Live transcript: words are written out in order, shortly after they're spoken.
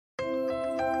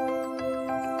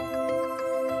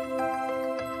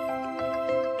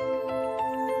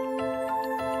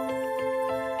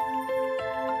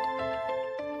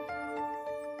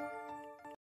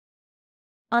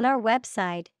On our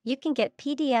website, you can get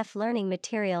PDF learning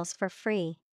materials for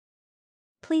free.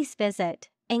 Please visit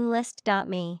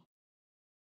englist.me.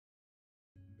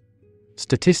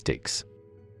 Statistics.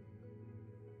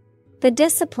 The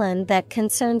discipline that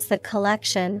concerns the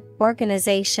collection,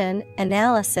 organization,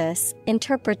 analysis,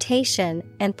 interpretation,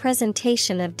 and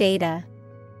presentation of data.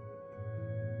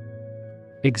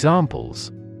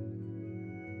 Examples: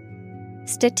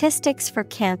 Statistics for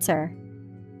cancer.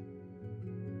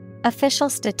 Official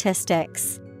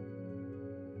statistics.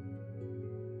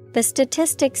 The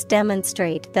statistics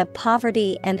demonstrate that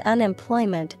poverty and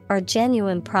unemployment are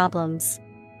genuine problems.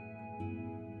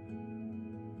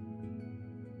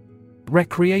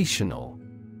 Recreational.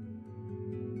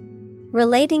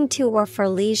 Relating to or for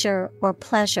leisure or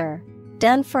pleasure,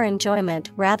 done for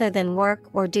enjoyment rather than work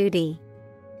or duty.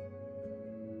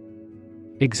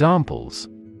 Examples: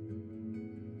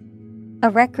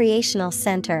 A recreational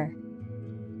center.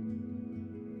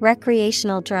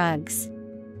 Recreational drugs.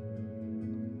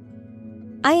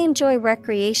 I enjoy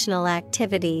recreational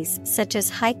activities such as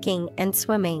hiking and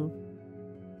swimming.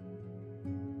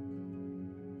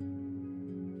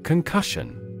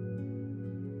 Concussion.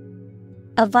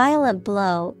 A violent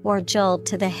blow or jolt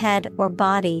to the head or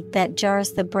body that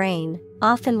jars the brain,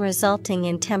 often resulting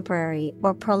in temporary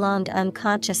or prolonged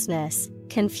unconsciousness,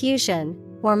 confusion,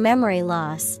 or memory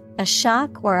loss, a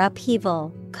shock or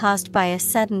upheaval caused by a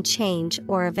sudden change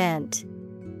or event.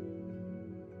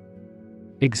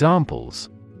 Examples: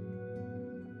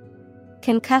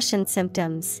 Concussion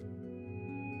symptoms.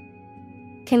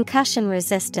 Concussion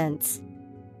resistance.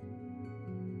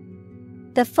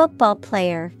 The football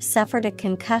player suffered a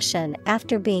concussion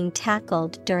after being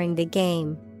tackled during the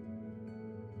game.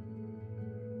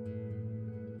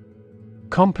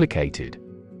 Complicated.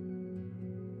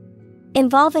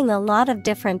 Involving a lot of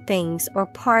different things or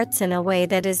parts in a way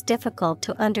that is difficult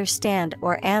to understand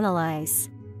or analyze.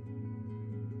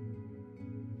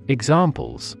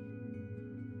 Examples: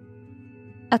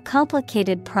 A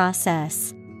complicated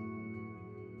process.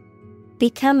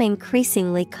 Become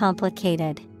increasingly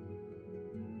complicated.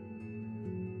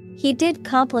 He did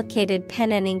complicated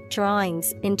pen and ink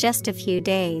drawings in just a few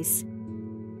days.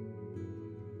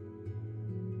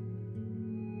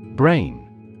 Brain.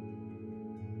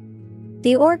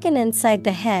 The organ inside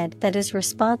the head that is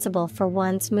responsible for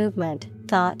one's movement,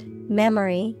 thought,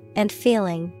 memory, and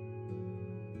feeling.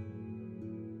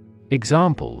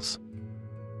 Examples: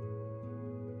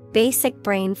 Basic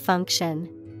brain function.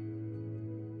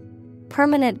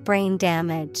 Permanent brain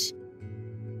damage.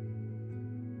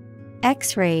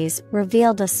 X-rays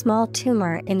revealed a small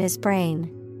tumor in his brain.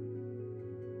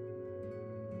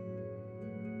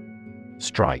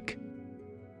 Strike.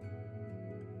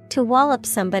 To wallop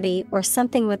somebody or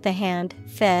something with the hand,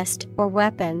 fist, or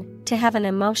weapon, to have an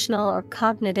emotional or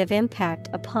cognitive impact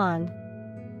upon.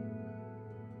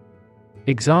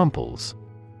 Examples: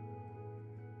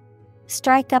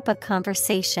 Strike up a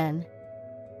conversation.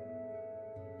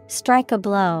 Strike a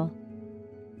blow.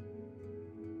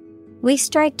 We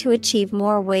strike to achieve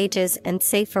more wages and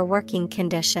safer working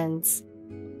conditions.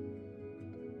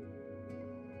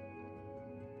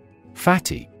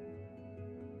 Fatty.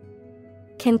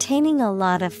 Containing a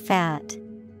lot of fat.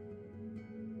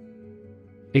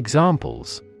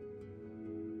 Examples: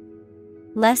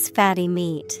 Less fatty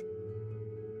meat.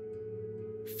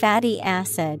 Fatty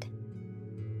acid.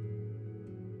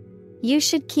 You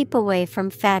should keep away from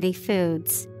fatty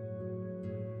foods.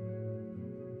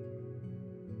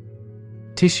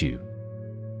 Tissue.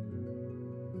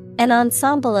 An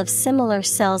ensemble of similar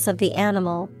cells of the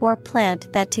animal or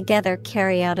plant that together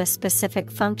carry out a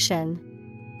specific function.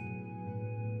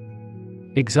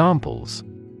 Examples: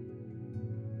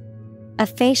 A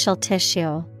facial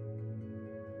tissue.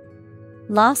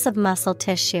 Loss of muscle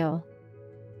tissue.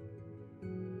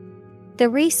 The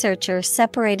researcher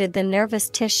separated the nervous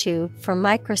tissue for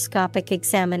microscopic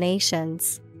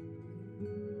examinations.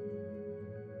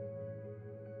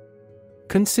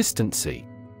 Consistency.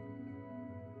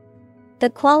 The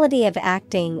quality of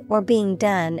acting or being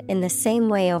done in the same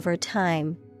way over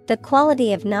time. The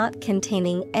quality of not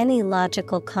containing any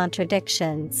logical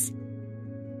contradictions.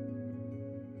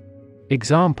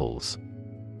 Examples: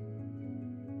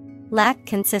 Lack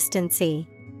consistency.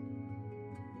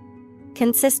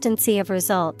 Consistency of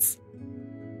results.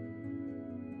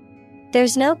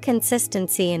 There's no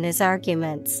consistency in his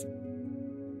arguments.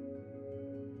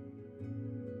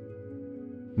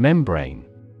 Membrane.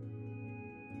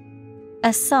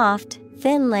 A soft,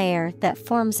 thin layer that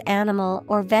forms animal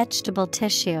or vegetable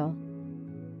tissue.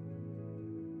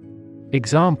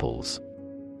 Examples: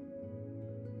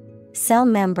 Cell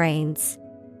membranes.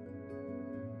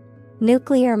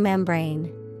 Nuclear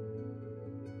membrane.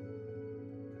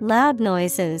 Loud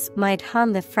noises might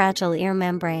harm the fragile ear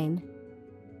membrane.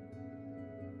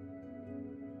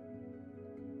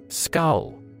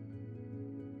 Skull.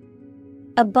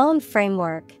 A bone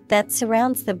framework that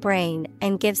surrounds the brain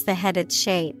and gives the head its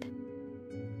shape.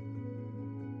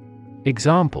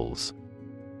 Examples: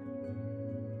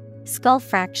 Skull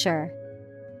fracture.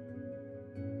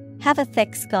 Have a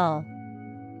thick skull.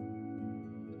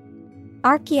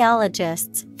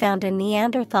 Archaeologists found a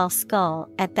Neanderthal skull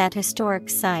at that historic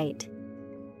site.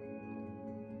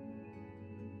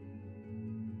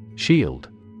 Shield.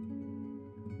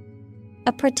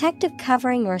 A protective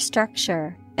covering or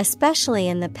structure, especially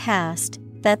in the past,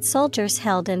 that soldiers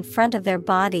held in front of their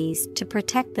bodies to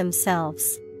protect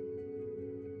themselves.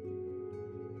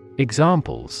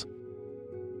 Examples: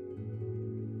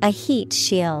 A heat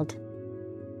shield.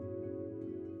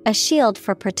 A shield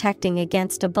for protecting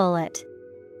against a bullet.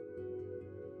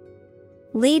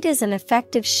 Lead is an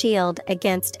effective shield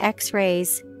against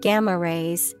X-rays, gamma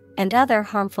rays, and other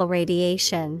harmful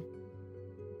radiation.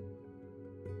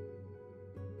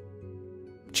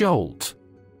 Jolt.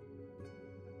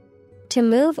 To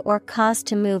move or cause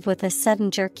to move with a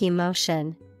sudden jerky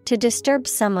motion, to disturb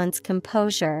someone's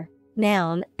composure.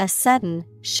 Noun, a sudden,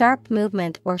 sharp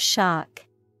movement or shock.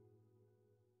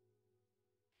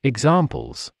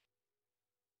 Examples: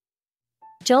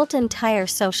 Jolt entire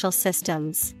social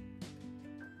systems.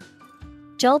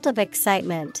 Jolt of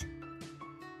excitement.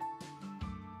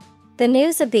 The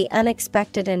news of the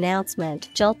unexpected announcement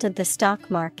jolted the stock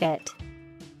market.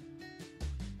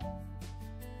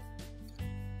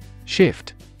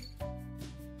 Shift.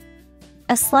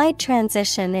 A slight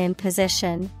transition in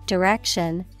position,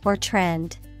 direction, or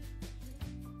trend.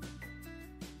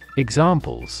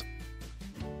 Examples: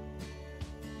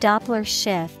 Doppler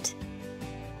shift.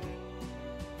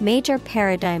 Major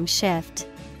paradigm shift.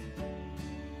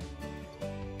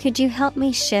 Could you help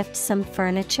me shift some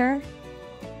furniture?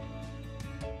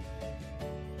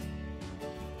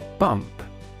 Bump.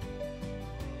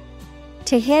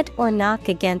 To hit or knock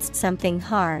against something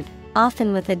hard,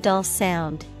 often with a dull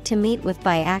sound, to meet with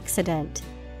by accident.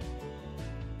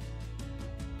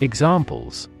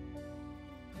 Examples: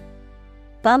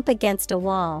 Bump against a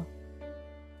wall.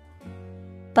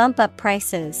 Bump up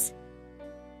prices.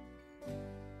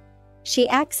 She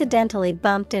accidentally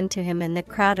bumped into him in the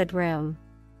crowded room.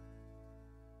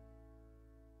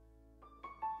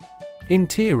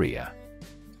 Interior.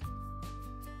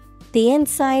 The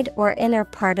inside or inner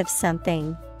part of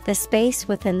something, the space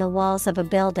within the walls of a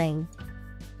building.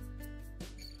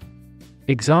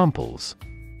 Examples: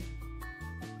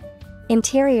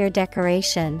 Interior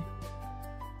decoration.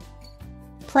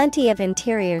 Plenty of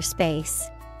interior space.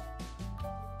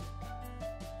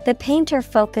 The painter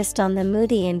focused on the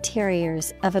moody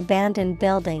interiors of abandoned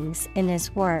buildings in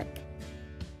his work.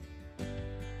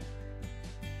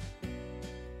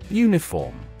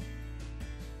 Uniform.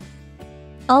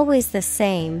 Always the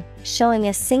same, showing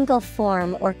a single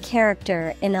form or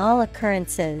character in all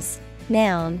occurrences.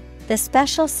 Noun, the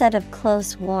special set of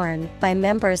clothes worn by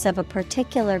members of a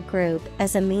particular group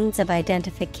as a means of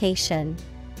identification.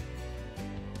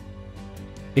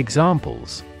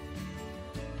 Examples: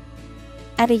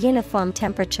 At a uniform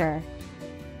temperature.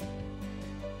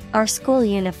 Our school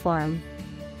uniform.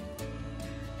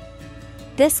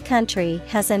 This country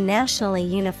has a nationally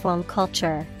uniform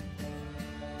culture.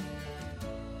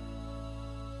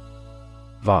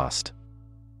 Vast.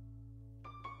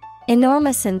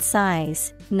 Enormous in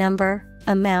size, number,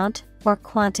 amount, or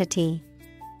quantity.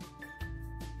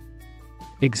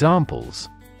 Examples: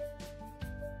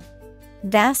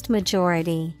 Vast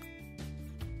majority.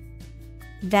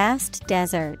 Vast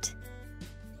desert.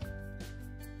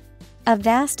 A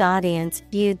vast audience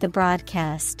viewed the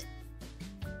broadcast.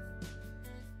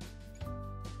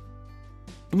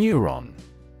 Neuron.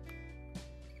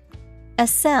 A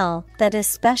cell that is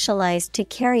specialized to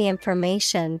carry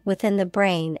information within the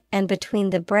brain and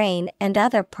between the brain and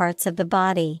other parts of the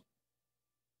body.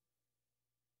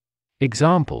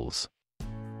 Examples: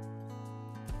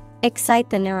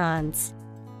 Excite the neurons.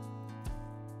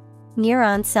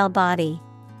 Neuron cell body.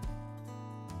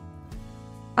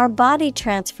 Our body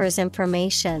transfers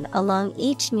information along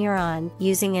each neuron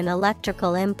using an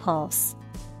electrical impulse.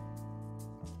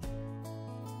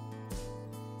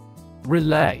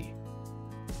 Relay.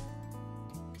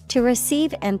 To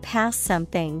receive and pass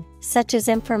something, such as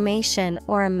information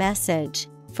or a message,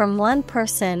 from one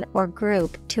person or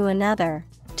group to another.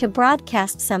 To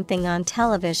broadcast something on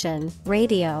television,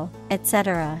 radio,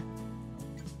 etc.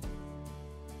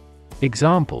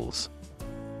 Examples: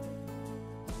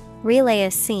 Relay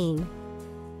a scene.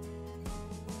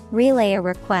 Relay a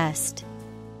request.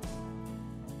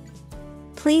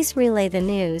 Please relay the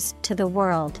news to the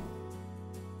world.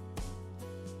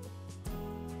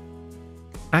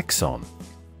 Axon.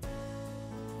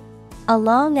 A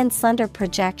long and slender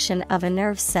projection of a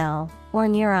nerve cell, or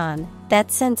neuron,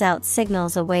 that sends out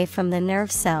signals away from the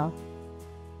nerve cell.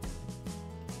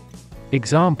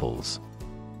 Examples: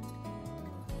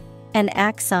 An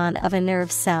axon of a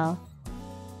nerve cell.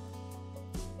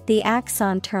 The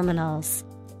axon terminals.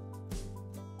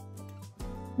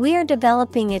 We are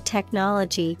developing a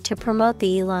technology to promote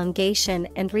the elongation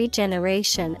and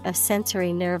regeneration of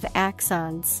sensory nerve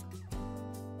axons.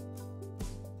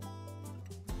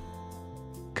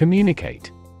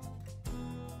 Communicate.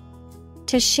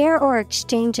 To share or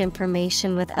exchange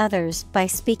information with others by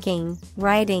speaking,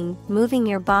 writing, moving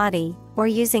your body, or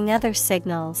using other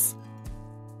signals.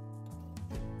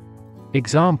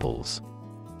 Examples: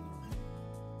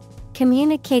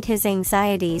 Communicate his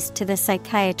anxieties to the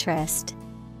psychiatrist.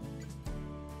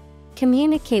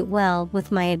 Communicate well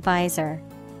with my advisor.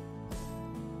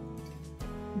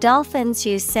 Dolphins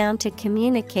use sound to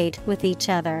communicate with each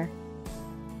other.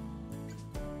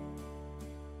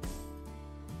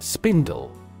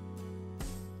 Spindle.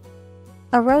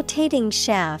 A rotating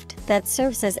shaft that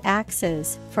serves as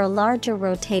axes for larger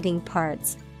rotating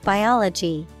parts.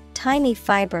 Biology: tiny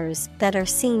fibers that are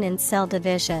seen in cell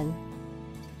division.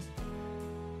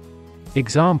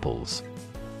 Examples: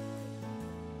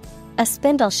 A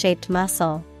spindle-shaped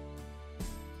muscle.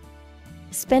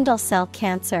 Spindle cell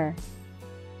cancer.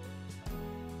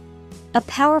 A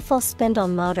powerful spindle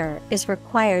motor is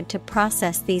required to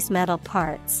process these metal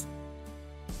parts.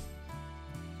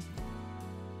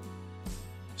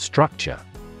 Structure.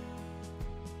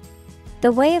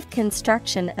 The way of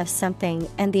construction of something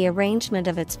and the arrangement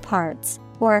of its parts,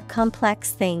 or a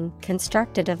complex thing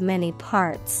constructed of many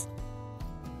parts.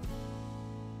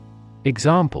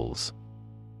 Examples: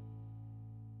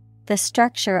 The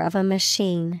structure of a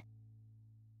machine.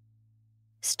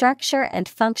 Structure and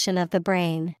function of the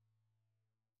brain.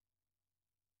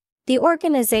 The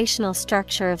organizational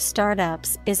structure of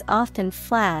startups is often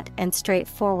flat and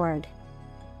straightforward.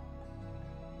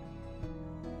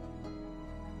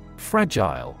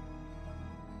 Fragile.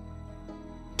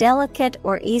 Delicate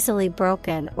or easily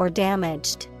broken or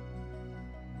damaged.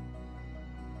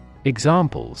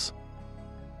 Examples: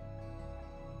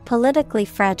 Politically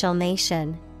fragile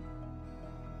nation.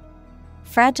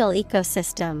 Fragile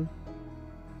ecosystem.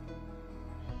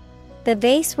 The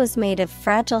vase was made of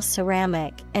fragile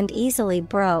ceramic and easily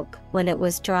broke when it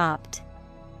was dropped.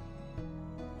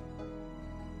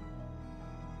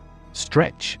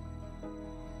 Stretch.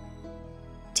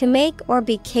 To make or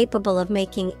be capable of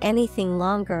making anything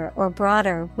longer or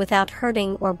broader without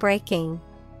hurting or breaking.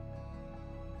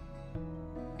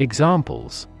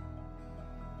 Examples: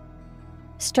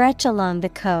 Stretch along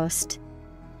the coast.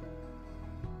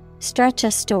 Stretch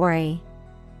a story.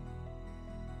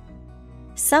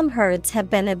 Some herds have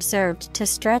been observed to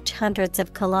stretch hundreds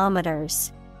of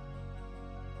kilometers.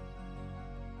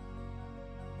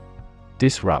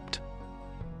 Disrupt.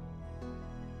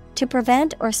 To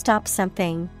prevent or stop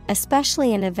something,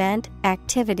 especially an event,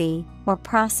 activity, or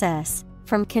process,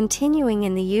 from continuing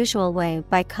in the usual way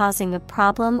by causing a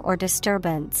problem or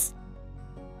disturbance.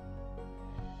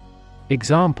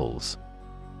 Examples: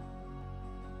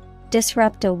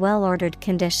 Disrupt a well-ordered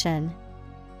condition.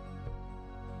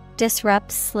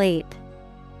 Disrupt sleep.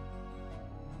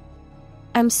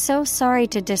 I'm so sorry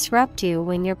to disrupt you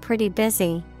when you're pretty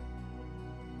busy.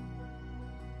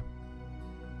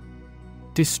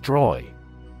 Destroy.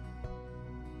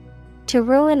 To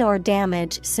ruin or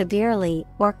damage severely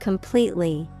or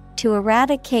completely. To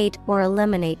eradicate or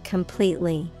eliminate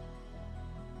completely.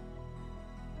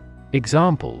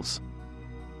 Examples: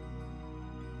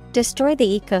 Destroy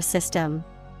the ecosystem.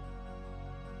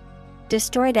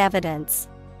 Destroyed evidence.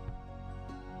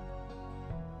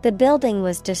 The building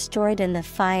was destroyed in the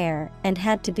fire and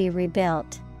had to be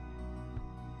rebuilt.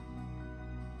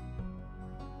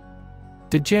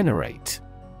 Degenerate.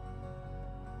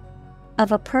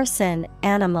 Of a person,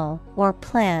 animal, or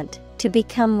plant, to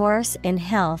become worse in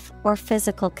health or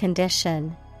physical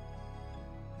condition.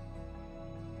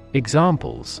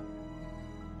 Examples: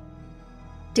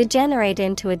 Degenerate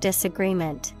into a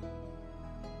disagreement.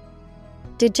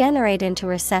 Degenerate into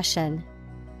recession.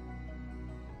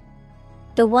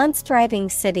 The once thriving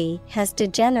city has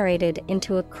degenerated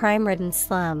into a crime-ridden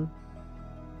slum.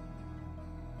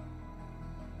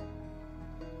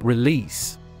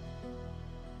 Release.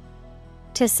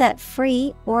 To set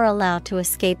free or allow to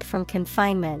escape from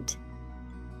confinement.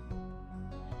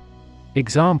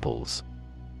 Examples: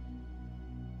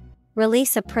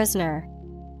 Release a prisoner.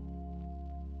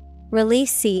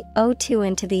 Release CO2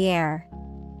 into the air.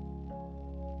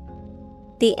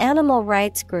 The animal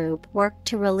rights group worked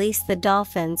to release the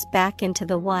dolphins back into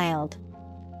the wild.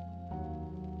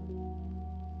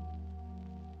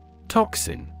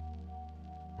 Toxin.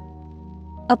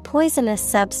 A poisonous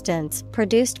substance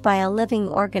produced by a living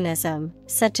organism,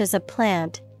 such as a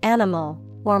plant, animal,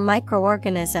 or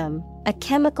microorganism, a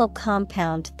chemical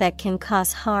compound that can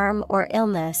cause harm or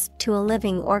illness to a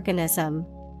living organism.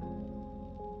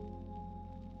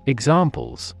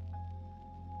 Examples: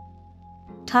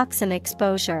 Toxin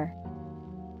exposure,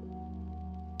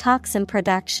 toxin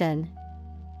production.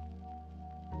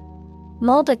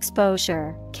 Mold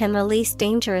exposure can release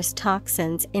dangerous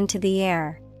toxins into the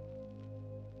air.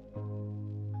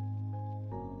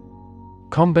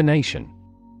 Combination.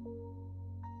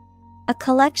 A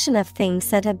collection of things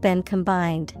that have been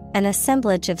combined, an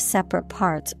assemblage of separate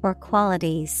parts or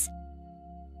qualities.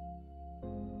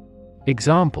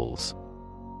 Examples: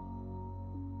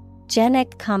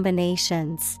 Genic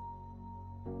combinations.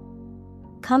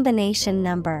 Combination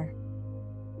number.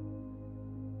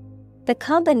 The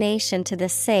combination to the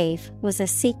safe was a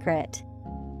secret.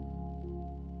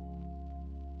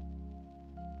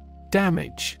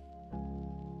 Damage.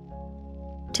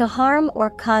 To harm or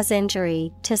cause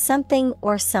injury to something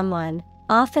or someone,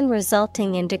 often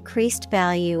resulting in decreased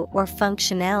value or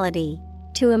functionality.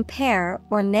 To impair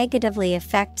or negatively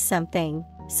affect something,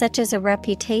 such as a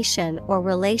reputation or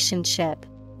relationship.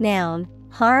 Noun,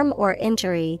 harm or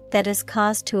injury that is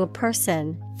caused to a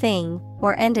person, thing,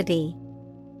 or entity.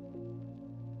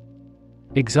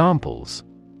 Examples: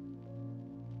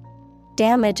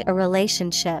 Damage a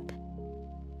relationship.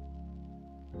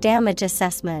 Damage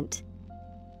assessment.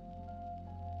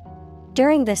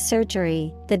 During the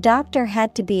surgery, the doctor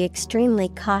had to be extremely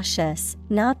cautious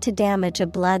not to damage a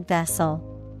blood vessel.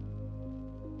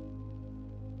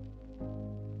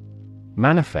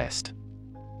 Manifest.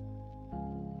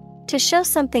 To show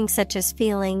something such as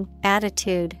feeling,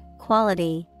 attitude,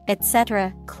 quality,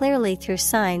 etc., clearly through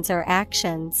signs or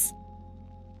actions.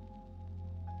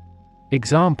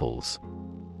 Examples: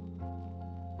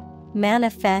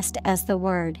 Manifest as the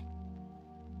word.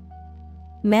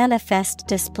 Manifest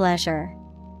displeasure.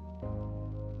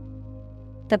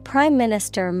 The Prime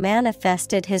Minister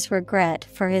manifested his regret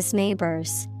for his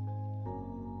neighbors.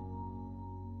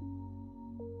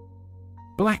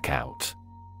 Blackout.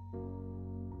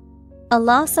 A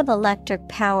loss of electric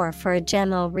power for a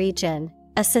general region,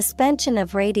 a suspension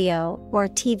of radio or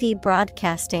TV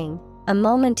broadcasting, a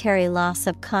momentary loss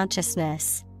of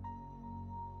consciousness.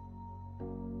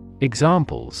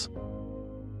 Examples: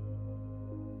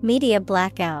 Media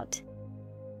blackout.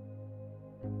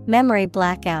 Memory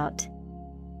blackout.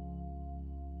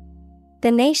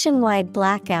 The nationwide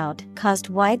blackout caused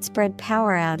widespread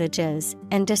power outages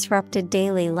and disrupted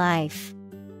daily life.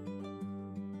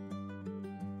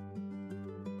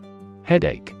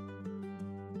 Headache.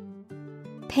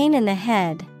 Pain in the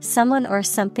head, someone or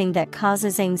something that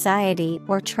causes anxiety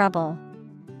or trouble.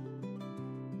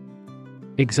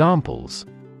 Examples: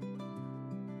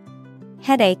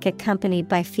 Headache accompanied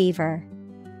by fever.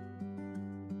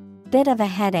 Bit of a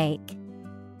headache.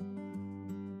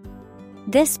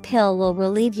 This pill will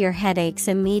relieve your headaches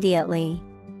immediately.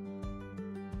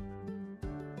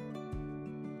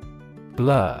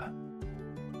 Blur.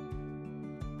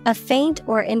 A faint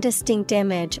or indistinct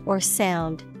image or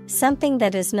sound, something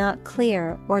that is not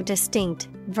clear or distinct.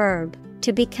 Verb,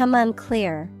 to become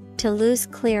unclear, to lose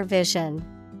clear vision.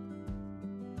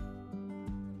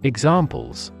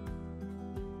 Examples: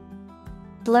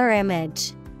 Blur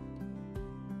image.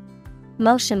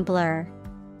 Motion blur.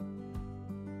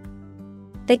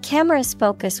 The camera's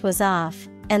focus was off,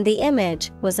 and the image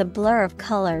was a blur of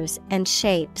colors and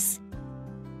shapes.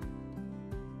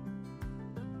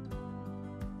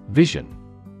 Vision.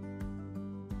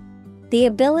 The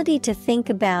ability to think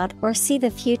about or see the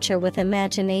future with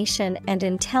imagination and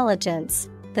intelligence,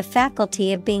 the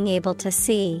faculty of being able to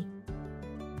see.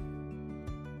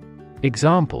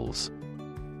 Examples: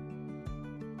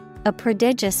 A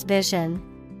prodigious vision.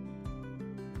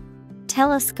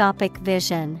 Telescopic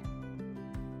vision.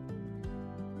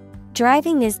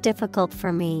 Driving is difficult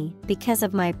for me because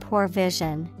of my poor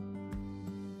vision.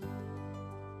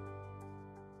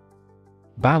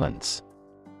 Balance.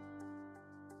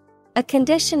 A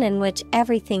condition in which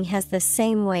everything has the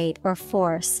same weight or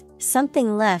force,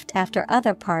 something left after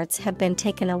other parts have been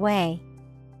taken away.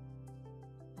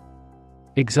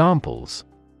 Examples: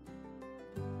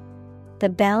 The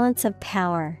balance of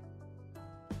power.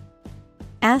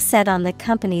 Asset on the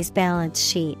company's balance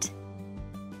sheet.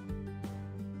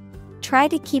 Try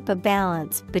to keep a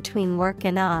balance between work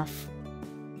and off.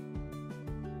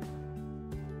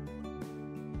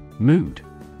 Mood.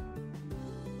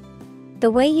 The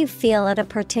way you feel at a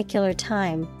particular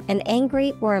time, an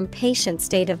angry or impatient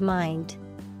state of mind.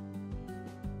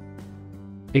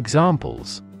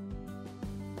 Examples: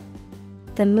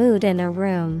 The mood in a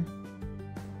room.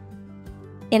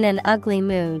 In an ugly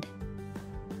mood.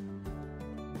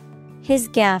 His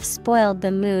gaffe spoiled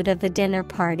the mood of the dinner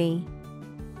party.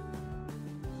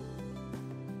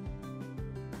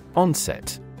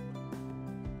 Onset.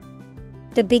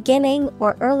 The beginning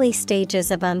or early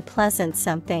stages of unpleasant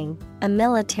something, a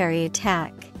military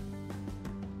attack.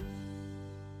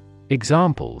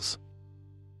 Examples: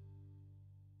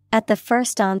 At the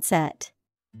first onset.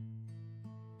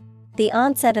 The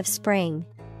onset of spring.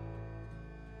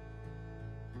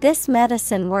 This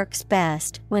medicine works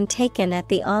best when taken at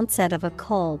the onset of a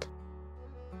cold.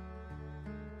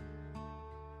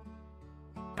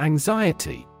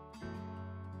 Anxiety.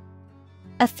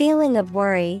 A feeling of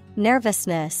worry,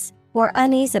 nervousness, or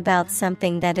unease about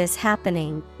something that is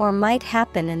happening or might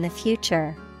happen in the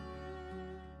future.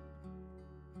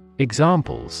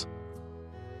 Examples: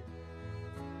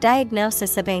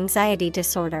 Diagnosis of anxiety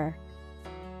disorder.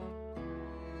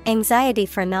 Anxiety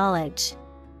for knowledge.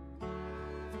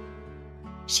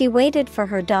 She waited for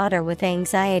her daughter with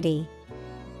anxiety.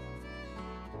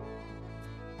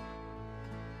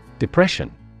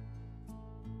 Depression.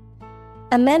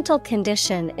 A mental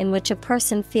condition in which a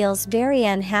person feels very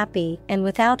unhappy and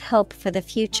without hope for the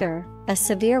future, a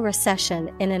severe recession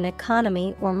in an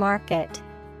economy or market.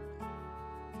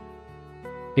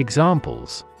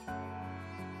 Examples: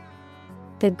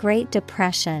 The Great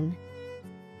Depression.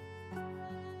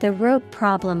 The root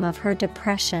problem of her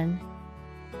depression.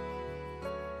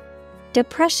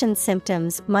 Depression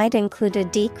symptoms might include a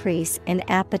decrease in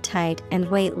appetite and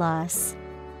weight loss.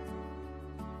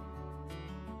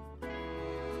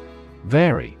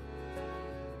 Vary.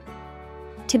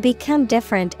 To become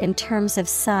different in terms of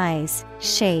size,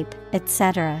 shape,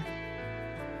 etc.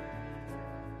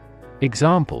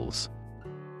 Examples: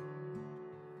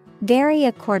 Vary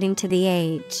according to the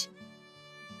age.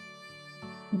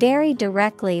 Vary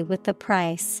directly with the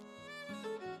price.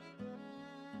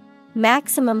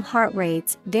 Maximum heart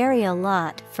rates vary a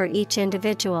lot for each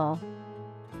individual.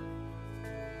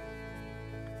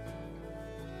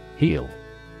 Heal.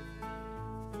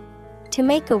 To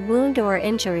make a wound or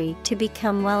injury to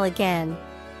become well again.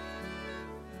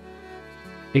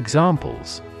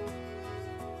 Examples: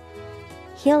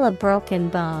 Heal a broken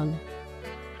bone.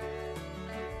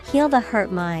 Heal the hurt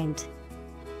mind.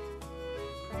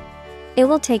 It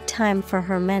will take time for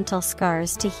her mental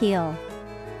scars to heal.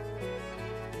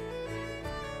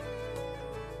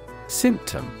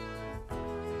 Symptom.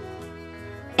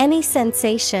 Any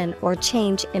sensation or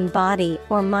change in body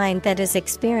or mind that is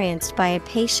experienced by a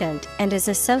patient and is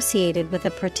associated with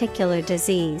a particular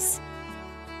disease.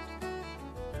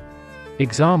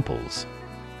 Examples: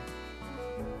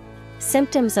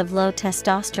 Symptoms of low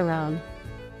testosterone.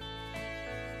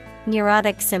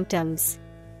 Neurotic symptoms.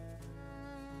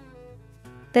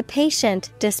 The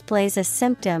patient displays a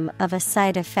symptom of a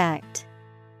side effect.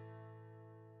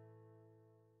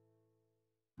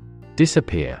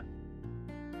 Disappear.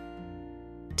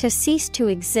 To cease to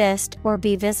exist or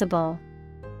be visible.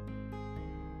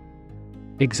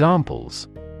 Examples: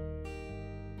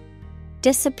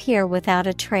 Disappear without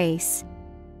a trace.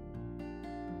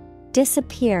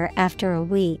 Disappear after a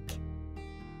week.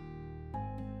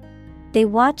 They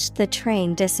watched the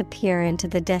train disappear into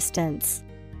the distance.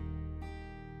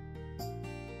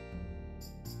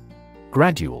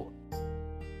 Gradual.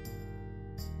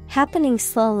 Happening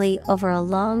slowly over a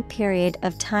long period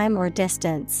of time or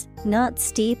distance, not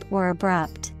steep or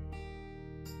abrupt.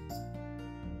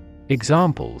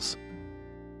 Examples: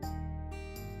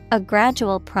 A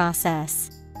gradual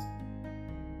process.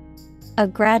 A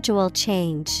gradual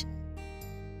change.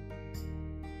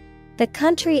 The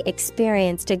country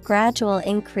experienced a gradual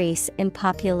increase in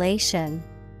population.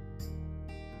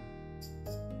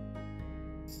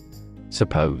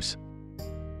 Suppose.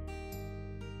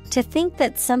 To think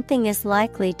that something is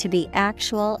likely to be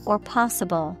actual or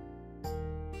possible.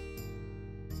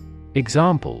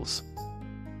 Examples: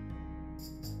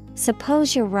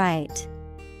 Suppose you're right.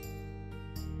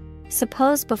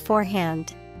 Suppose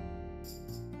beforehand.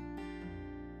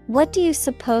 What do you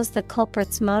suppose the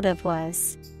culprit's motive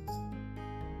was?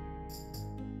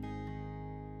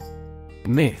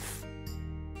 Myth.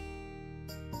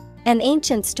 An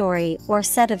ancient story or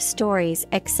set of stories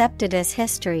accepted as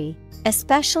history,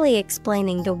 especially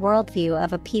explaining the worldview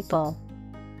of a people.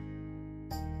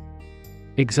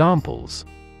 Examples: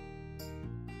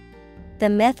 The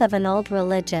myth of an old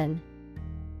religion.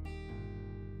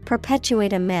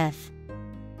 Perpetuate a myth.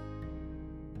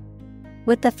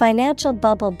 With the financial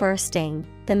bubble bursting,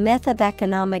 the myth of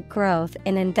economic growth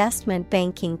in investment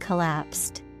banking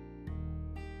collapsed.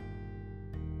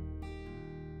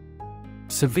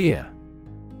 Severe.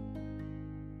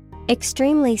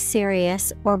 Extremely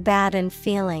serious or bad in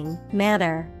feeling,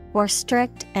 manner, or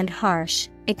strict and harsh,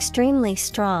 extremely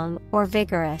strong or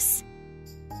vigorous.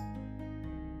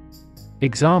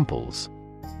 Examples: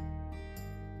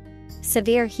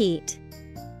 severe heat,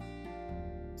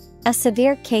 a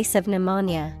severe case of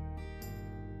pneumonia.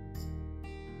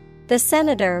 The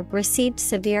senator received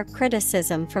severe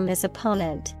criticism from his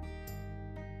opponent.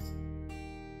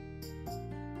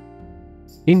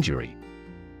 Injury.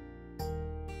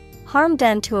 Harm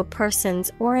done to a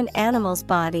person's or an animal's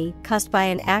body caused by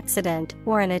an accident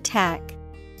or an attack.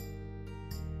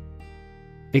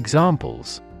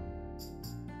 Examples: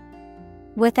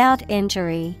 without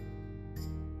injury,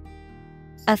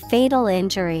 a fatal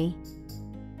injury.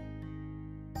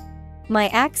 My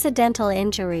accidental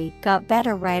injury got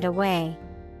better right away.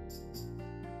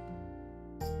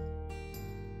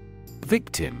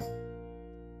 Victim.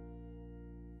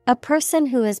 A person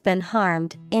who has been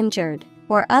harmed, injured,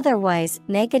 or otherwise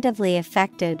negatively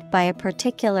affected by a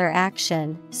particular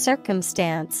action,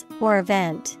 circumstance, or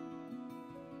event.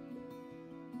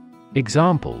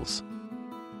 Examples: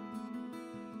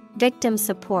 victim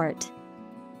support,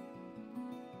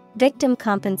 victim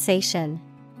compensation.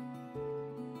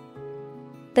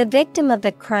 The victim of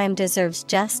the crime deserves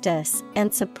justice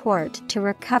and support to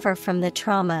recover from the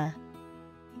trauma.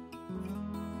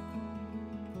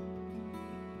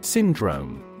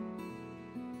 Syndrome.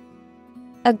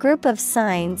 A group of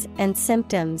signs and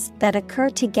symptoms that occur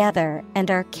together and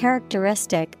are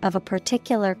characteristic of a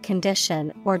particular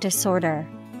condition or disorder.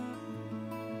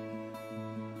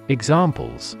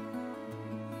 Examples: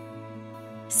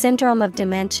 syndrome of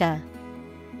dementia,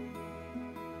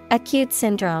 acute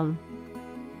syndrome.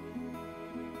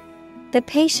 The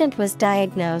patient was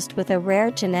diagnosed with a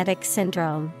rare genetic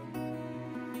syndrome.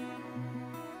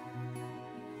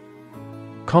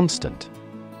 Constant.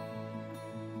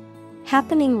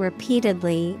 Happening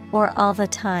repeatedly or all the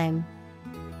time.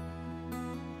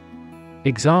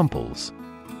 Examples: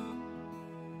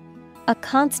 a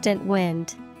constant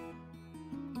wind,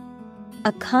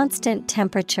 a constant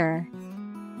temperature.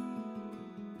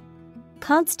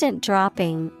 Constant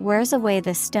dropping wears away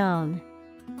the stone.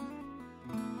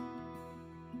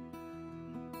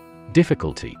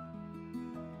 Difficulty.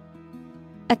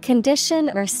 A condition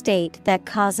or state that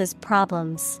causes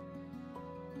problems.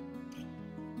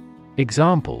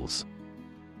 Examples: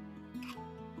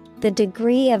 the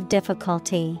degree of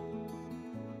difficulty,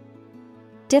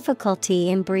 difficulty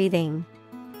in breathing.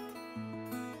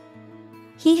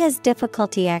 He has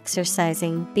difficulty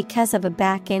exercising because of a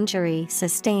back injury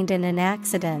sustained in an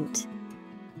accident.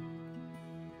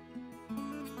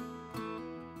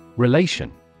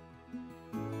 Relation.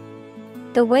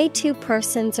 The way two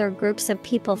persons or groups of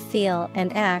people feel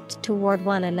and act toward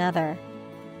one another.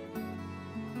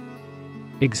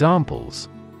 Examples: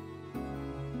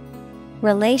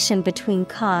 relation between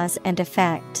cause and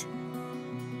effect,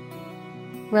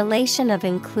 relation of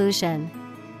inclusion.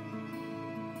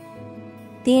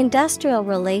 The industrial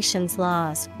relations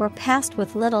laws were passed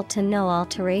with little to no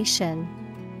alteration.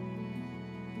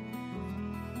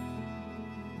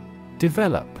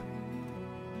 Develop.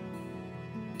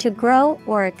 To grow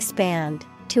or expand,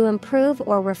 to improve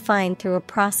or refine through a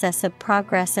process of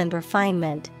progress and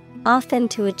refinement, often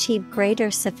to achieve greater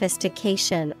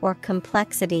sophistication or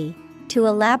complexity, to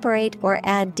elaborate or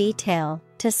add detail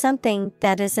to something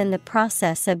that is in the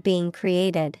process of being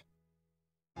created.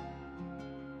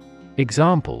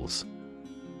 Examples: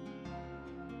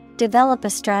 develop a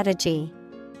strategy,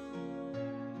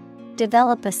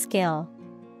 develop a skill.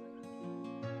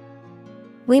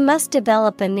 We must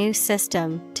develop a new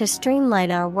system to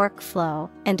streamline our workflow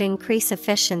and increase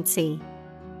efficiency.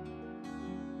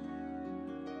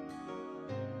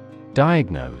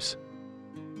 Diagnose.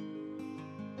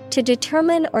 To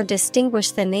determine or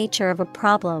distinguish the nature of a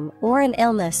problem or an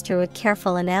illness through a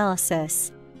careful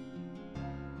analysis.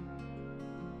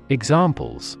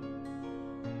 Examples: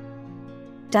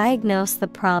 diagnose the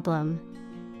problem,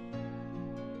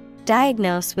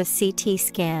 diagnose with CT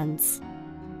scans.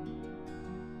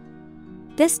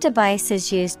 This device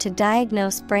is used to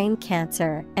diagnose brain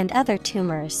cancer and other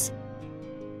tumors.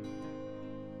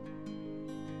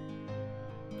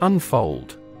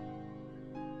 Unfold.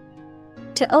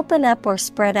 To open up or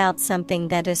spread out something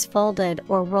that is folded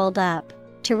or rolled up,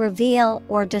 to reveal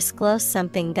or disclose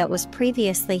something that was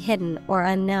previously hidden or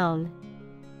unknown.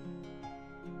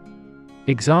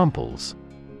 Examples: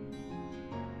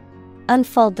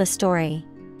 unfold the story,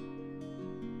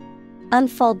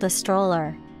 Unfold the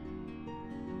stroller.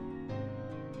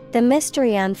 The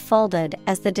mystery unfolded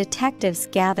as the detectives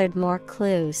gathered more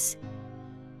clues.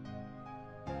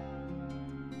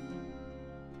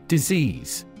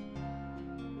 Disease.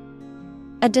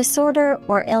 A disorder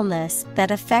or illness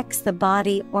that affects the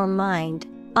body or mind,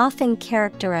 often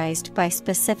characterized by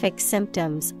specific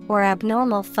symptoms or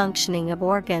abnormal functioning of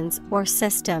organs or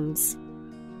systems.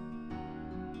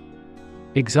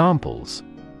 Examples: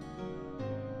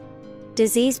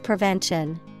 disease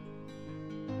prevention,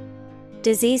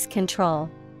 disease control.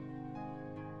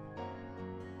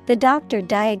 The doctor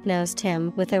diagnosed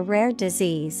him with a rare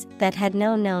disease that had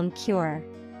no known cure.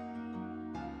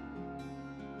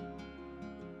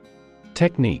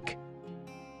 Technique.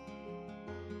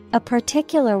 A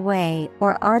particular way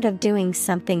or art of doing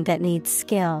something that needs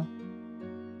skill.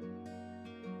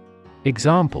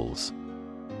 Examples: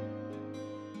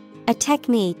 a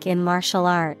technique in martial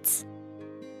arts.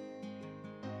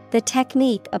 The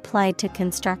technique applied to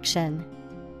construction.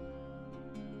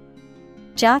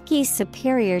 Jockey's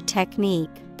superior technique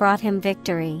brought him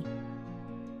victory.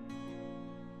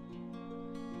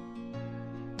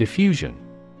 Diffusion.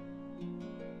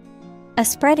 A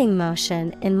spreading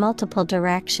motion in multiple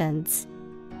directions.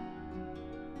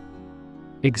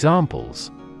 Examples: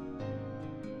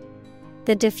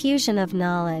 the diffusion of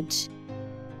knowledge.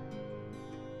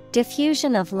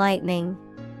 Diffusion of lightning.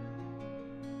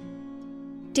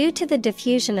 Due to the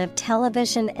diffusion of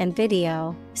television and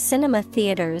video, cinema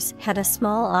theaters had a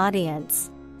small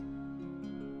audience.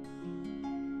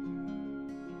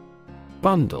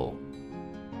 Bundle.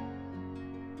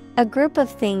 A group of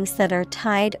things that are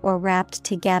tied or wrapped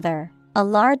together, a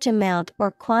large amount or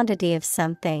quantity of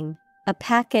something, a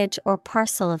package or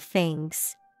parcel of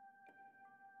things.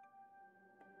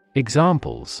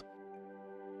 Examples: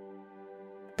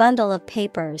 bundle of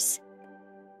papers.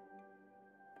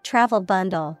 Travel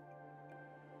bundle.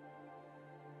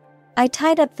 I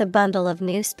tied up the bundle of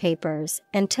newspapers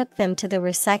and took them to the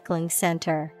recycling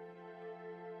center.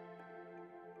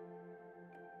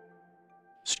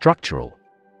 Structural.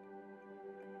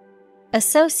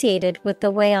 Associated with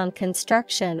the way on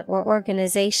construction or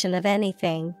organization of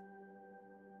anything.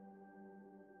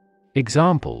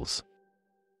 Examples: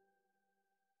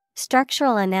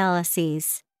 structural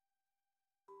analyses.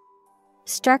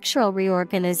 Structural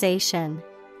reorganization.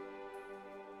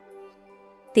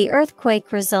 The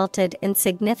earthquake resulted in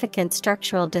significant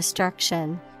structural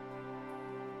destruction.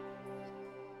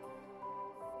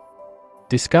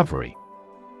 Discovery.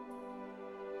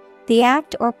 The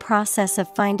act or process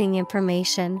of finding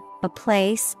information, a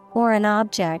place, or an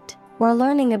object, or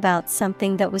learning about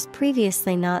something that was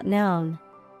previously not known.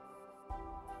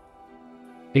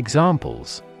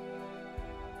 Examples: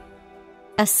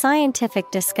 a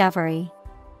scientific discovery.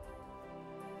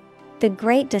 The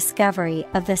great discovery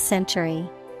of the century.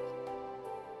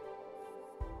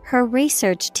 Her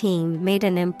research team made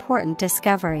an important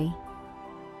discovery.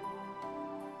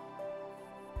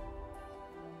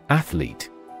 Athlete.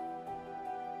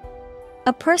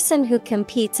 A person who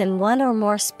competes in one or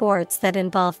more sports that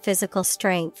involve physical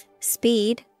strength,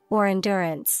 speed, or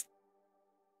endurance.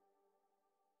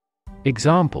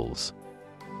 Examples: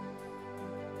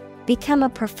 become a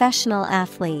professional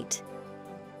athlete.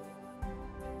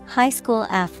 High school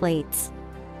athletes.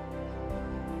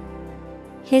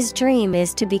 His dream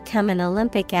is to become an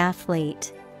Olympic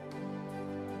athlete.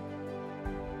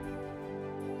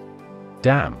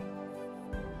 Dam.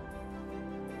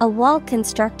 A wall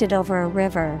constructed over a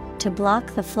river to block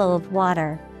the flow of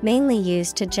water, mainly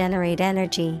used to generate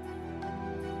energy.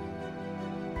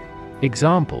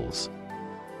 Examples: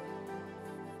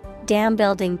 dam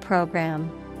building program.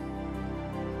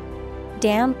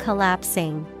 Dam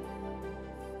collapsing.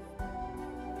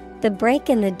 The break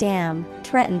in the dam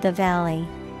threatened the valley.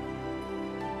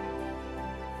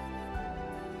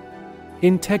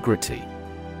 Integrity.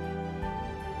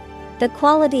 The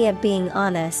quality of being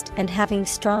honest and having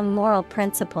strong moral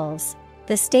principles,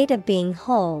 the state of being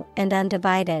whole and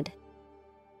undivided.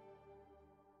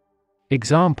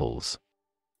 Examples: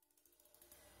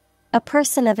 a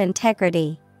person of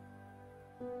integrity.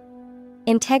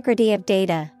 Integrity of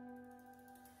data.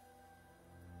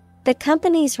 The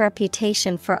company's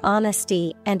reputation for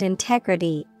honesty and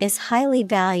integrity is highly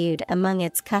valued among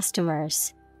its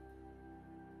customers.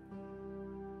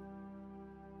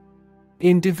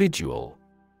 Individual.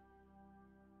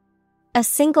 A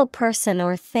single person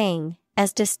or thing,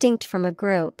 as distinct from a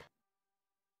group.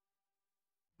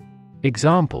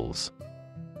 Examples: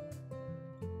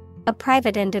 a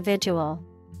private individual.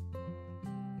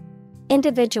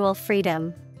 Individual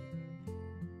freedom.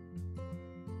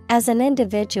 As an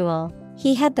individual,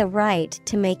 He had the right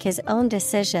to make his own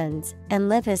decisions and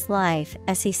live his life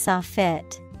as he saw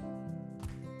fit.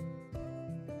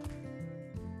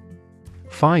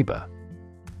 Fiber.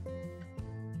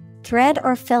 Thread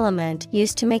or filament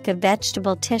used to make a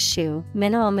vegetable tissue,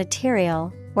 mineral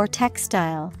material, or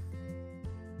textile.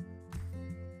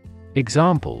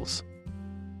 Examples: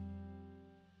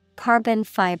 Carbon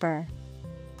fiber,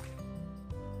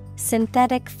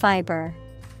 synthetic fiber.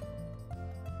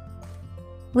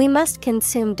 We must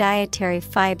consume dietary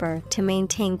fiber to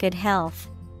maintain good health.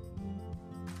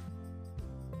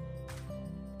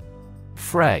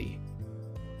 Fray.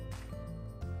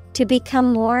 To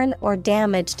become worn or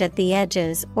damaged at the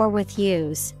edges or with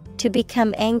use, to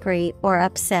become angry or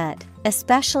upset,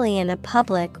 especially in a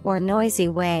public or noisy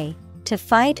way, to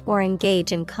fight or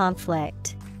engage in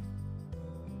conflict.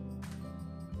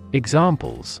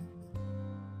 Examples: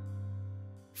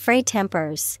 Fray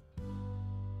tempers,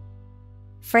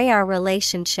 fray our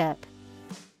relationship.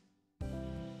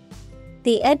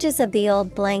 The edges of the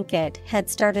old blanket had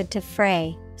started to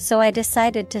fray, so I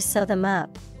decided to sew them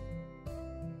up.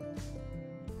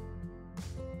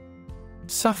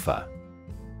 Suffer.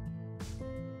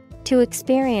 To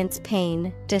experience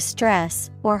pain, distress,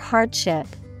 or hardship,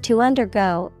 to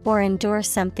undergo or endure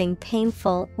something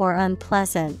painful or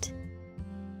unpleasant.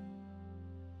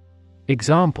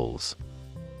 Examples: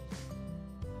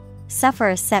 Suffer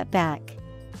a setback,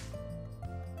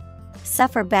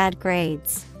 suffer bad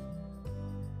grades.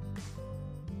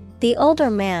 The older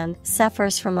man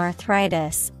suffers from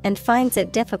arthritis and finds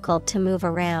it difficult to move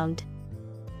around.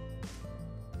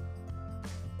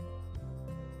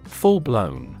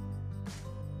 Full-blown.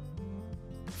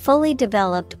 Fully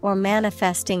developed or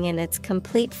manifesting in its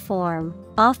complete form,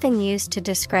 often used to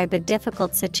describe a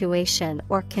difficult situation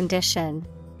or condition.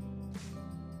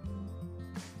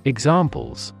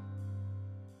 Examples: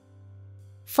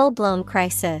 Full-blown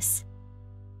crisis,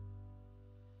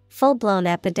 full-blown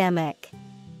epidemic.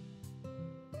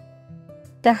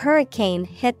 The hurricane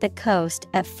hit the coast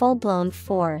at full-blown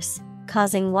force,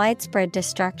 causing widespread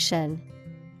destruction.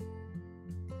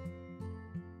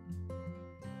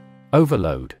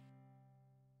 Overload.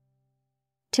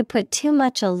 To put too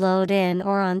much a load in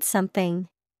or on something.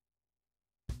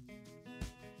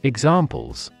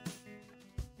 Examples: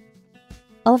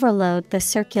 Overload the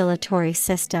circulatory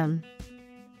system,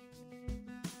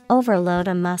 overload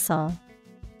a muscle.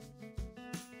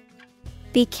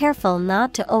 Be careful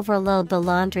not to overload the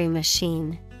laundry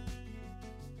machine.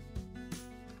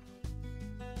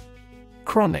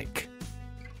 Chronic.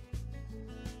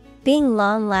 Being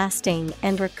long-lasting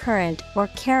and recurrent or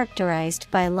characterized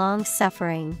by long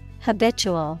suffering,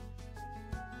 habitual.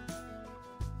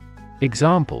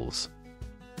 Examples: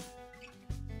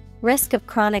 Risk of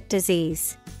chronic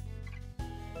disease,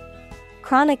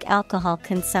 chronic alcohol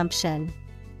consumption.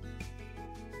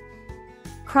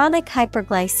 Chronic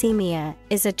hyperglycemia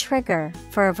is a trigger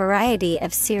for a variety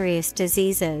of serious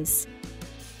diseases.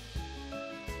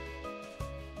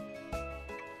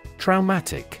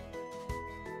 Traumatic.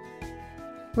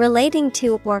 Relating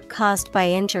to or caused by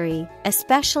injury,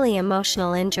 especially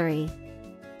emotional injury.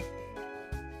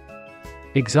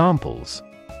 Examples: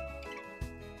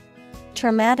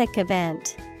 Traumatic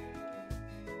event,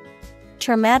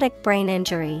 traumatic brain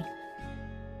injury.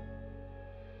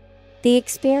 The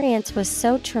experience was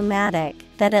so traumatic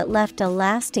that it left a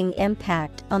lasting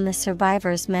impact on the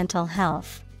survivor's mental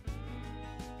health.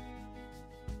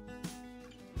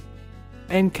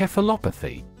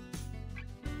 Encephalopathy.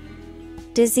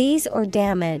 Disease or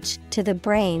damage to the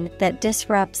brain that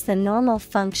disrupts the normal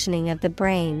functioning of the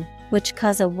brain, which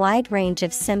cause a wide range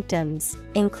of symptoms,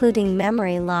 including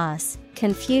memory loss,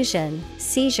 confusion,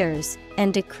 seizures,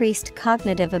 and decreased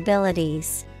cognitive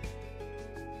abilities.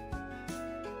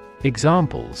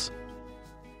 Examples: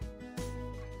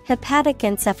 Hepatic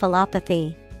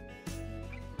encephalopathy,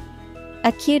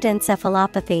 acute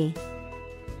encephalopathy.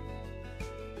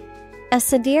 A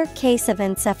severe case of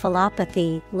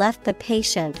encephalopathy left the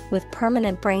patient with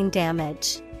permanent brain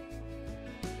damage.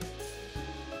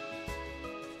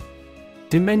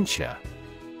 Dementia.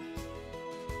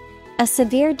 A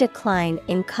severe decline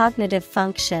in cognitive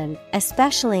function,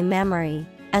 especially memory,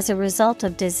 as a result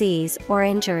of disease or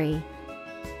injury.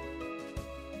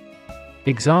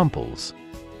 Examples: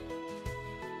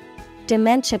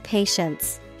 Dementia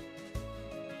patients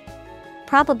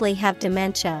probably have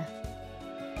dementia.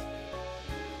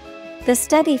 The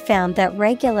study found that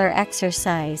regular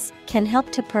exercise can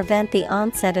help to prevent the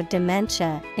onset of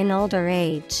dementia in older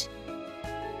age.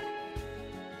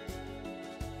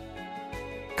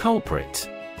 Culprit.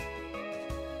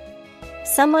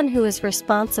 Someone who is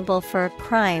responsible for a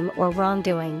crime or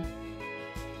wrongdoing.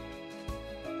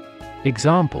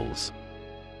 Examples: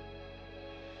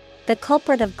 the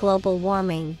culprit of global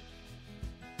warming.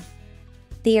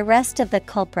 The arrest of the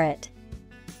culprit.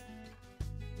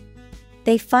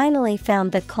 They finally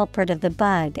found the culprit of the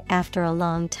bug after a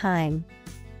long time.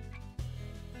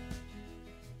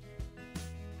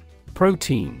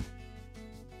 Protein.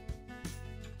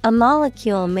 A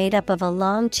molecule made up of a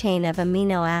long chain of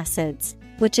amino acids,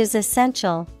 which is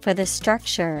essential for the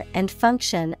structure and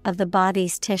function of the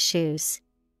body's tissues.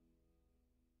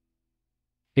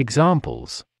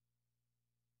 Examples: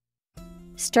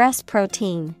 stress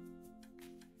protein.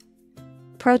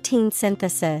 Protein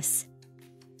synthesis.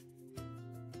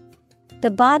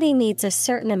 The body needs a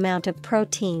certain amount of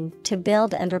protein to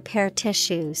build and repair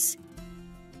tissues.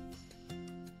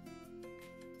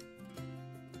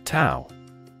 Tau.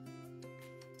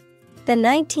 The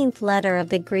 19th letter of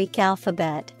the Greek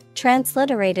alphabet,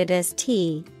 transliterated as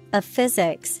T, of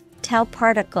physics, tau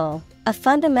particle, a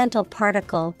fundamental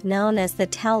particle known as the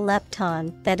tau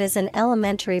lepton that is an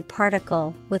elementary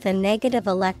particle with a negative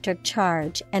electric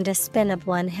charge and a spin of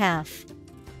 1/2.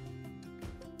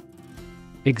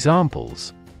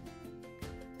 Examples: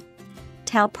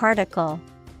 tau particle.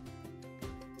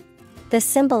 The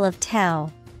symbol of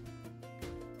tau.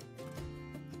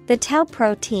 The tau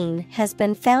protein has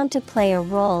been found to play a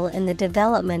role in the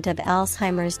development of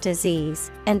Alzheimer's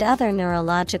disease and other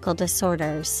neurological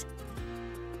disorders.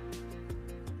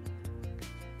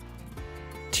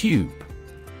 Tube.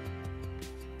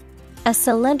 A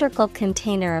cylindrical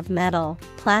container of metal,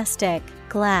 plastic,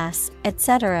 glass,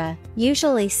 etc.,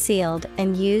 usually sealed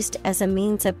and used as a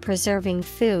means of preserving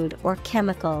food or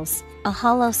chemicals, a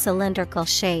hollow cylindrical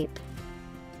shape.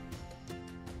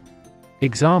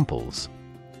 Examples: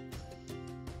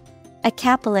 a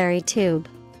capillary tube.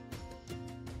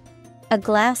 A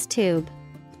glass tube.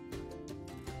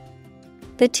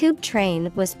 The tube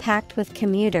train was packed with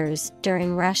commuters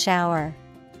during rush hour.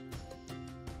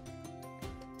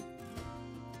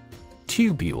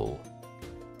 Tubule.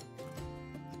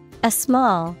 A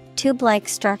small, tube-like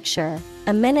structure,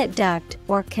 a minute duct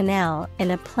or canal in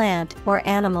a plant or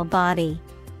animal body.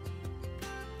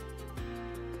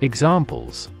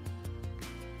 Examples: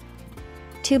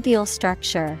 tubule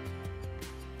structure.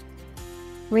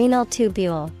 Renal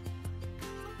tubule.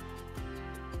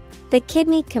 The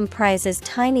kidney comprises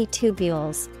tiny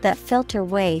tubules that filter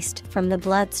waste from the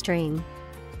bloodstream.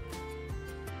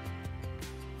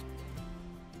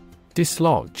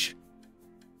 Dislodge.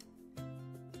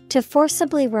 To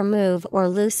forcibly remove or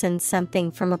loosen something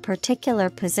from a particular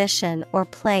position or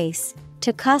place,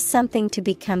 to cause something to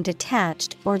become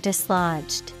detached or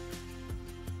dislodged.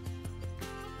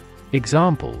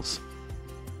 Examples: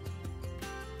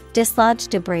 dislodge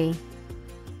debris.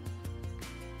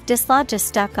 Dislodge a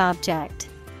stuck object.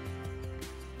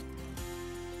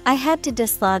 I had to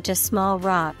dislodge a small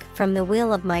rock from the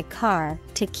wheel of my car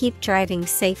to keep driving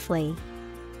safely.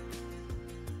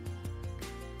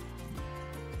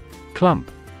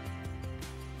 Clump.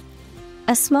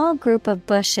 A small group of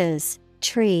bushes,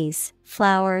 trees,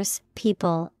 flowers,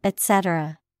 people,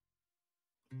 etc.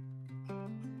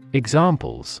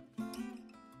 Examples: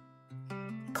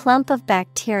 clump of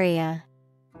bacteria.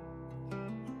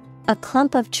 A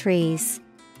clump of trees.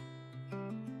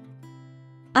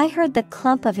 I heard the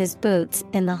clump of his boots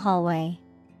in the hallway.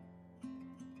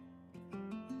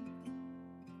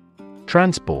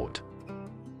 Transport.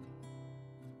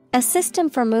 A system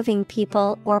for moving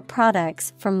people or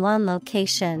products from one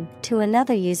location to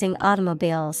another using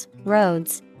automobiles,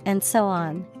 roads, and so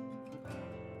on.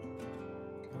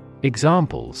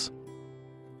 Examples: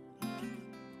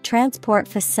 transport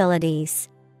facilities.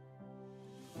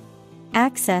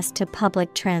 Access to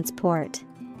public transport.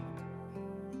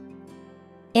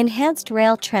 Enhanced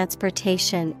rail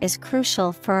transportation is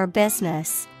crucial for our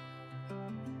business.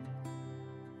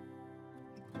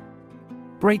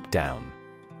 Breakdown.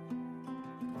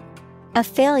 A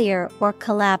failure or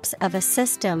collapse of a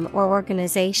system or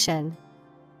organization.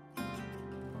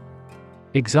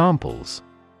 Examples: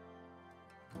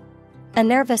 a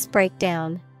nervous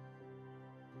breakdown.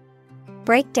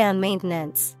 Breakdown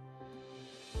maintenance.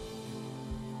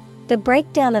 The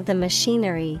breakdown of the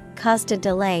machinery caused a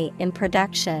delay in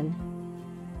production.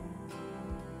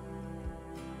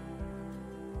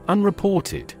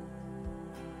 Unreported.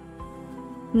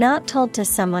 Not told to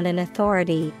someone in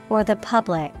authority or the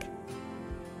public.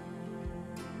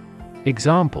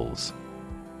 Examples: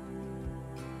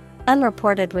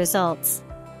 unreported results.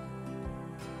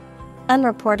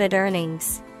 Unreported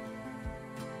earnings.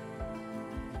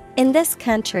 In this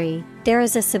country, there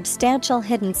is a substantial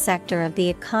hidden sector of the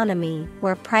economy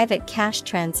where private cash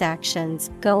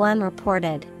transactions go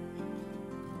unreported.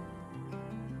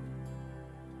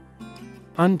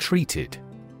 Untreated.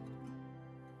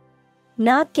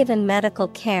 Not given medical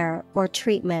care or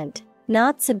treatment,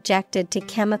 not subjected to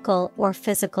chemical or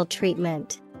physical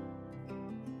treatment.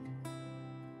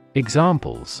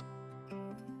 Examples: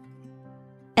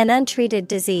 An untreated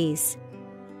disease.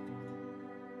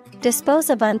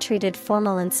 Dispose of untreated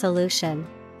formalin solution.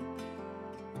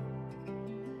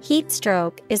 Heat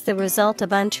stroke is the result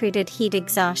of untreated heat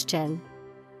exhaustion.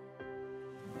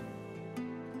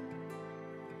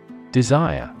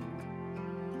 Desire.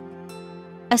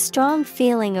 A strong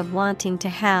feeling of wanting to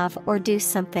have or do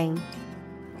something.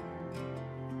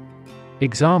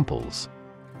 Examples: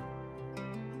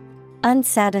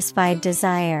 Unsatisfied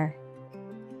desire.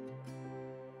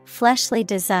 Fleshly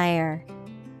desire.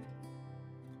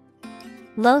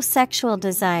 Low sexual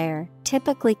desire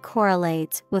typically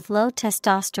correlates with low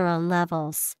testosterone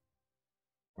levels.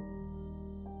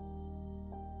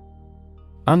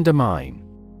 Undermine.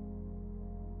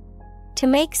 To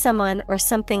make someone or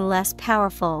something less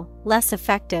powerful, less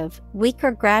effective,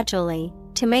 weaker gradually,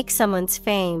 to make someone's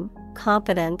fame,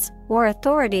 competence, or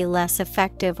authority less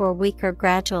effective or weaker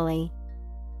gradually.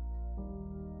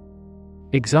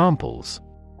 Examples: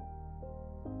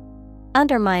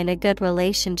 Undermine a good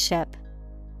relationship.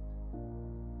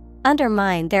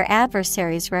 Undermine their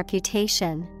adversary's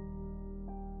reputation.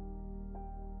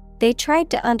 They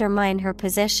tried to undermine her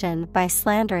position by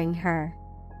slandering her.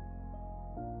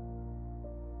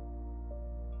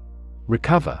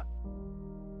 Recover.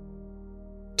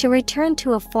 To return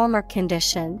to a former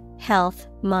condition, health,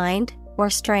 mind, or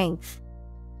strength.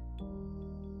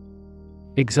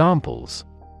 Examples: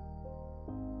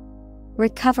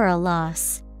 Recover a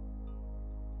loss.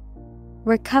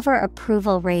 Recover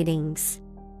approval ratings.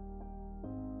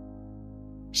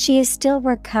 She is still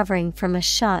recovering from a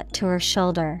shot to her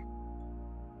shoulder.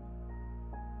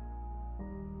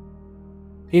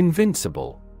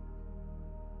 Invincible.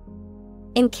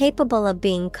 Incapable of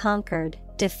being conquered,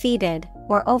 defeated,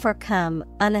 or overcome,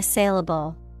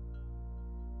 unassailable.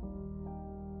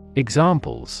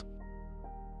 Examples: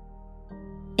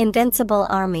 Invincible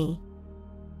army.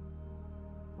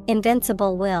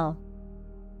 Invincible will.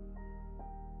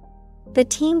 The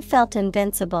team felt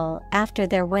invincible after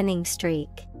their winning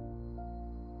streak.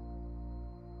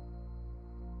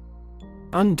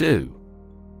 Undo.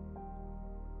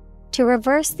 To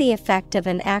reverse the effect of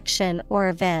an action or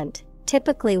event,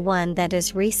 typically one that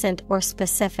is recent or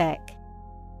specific.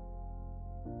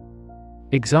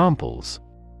 Examples: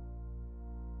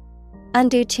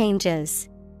 Undo changes.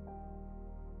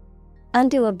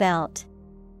 Undo a belt.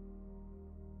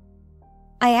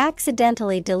 I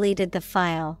accidentally deleted the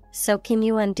file, so can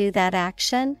you undo that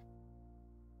action?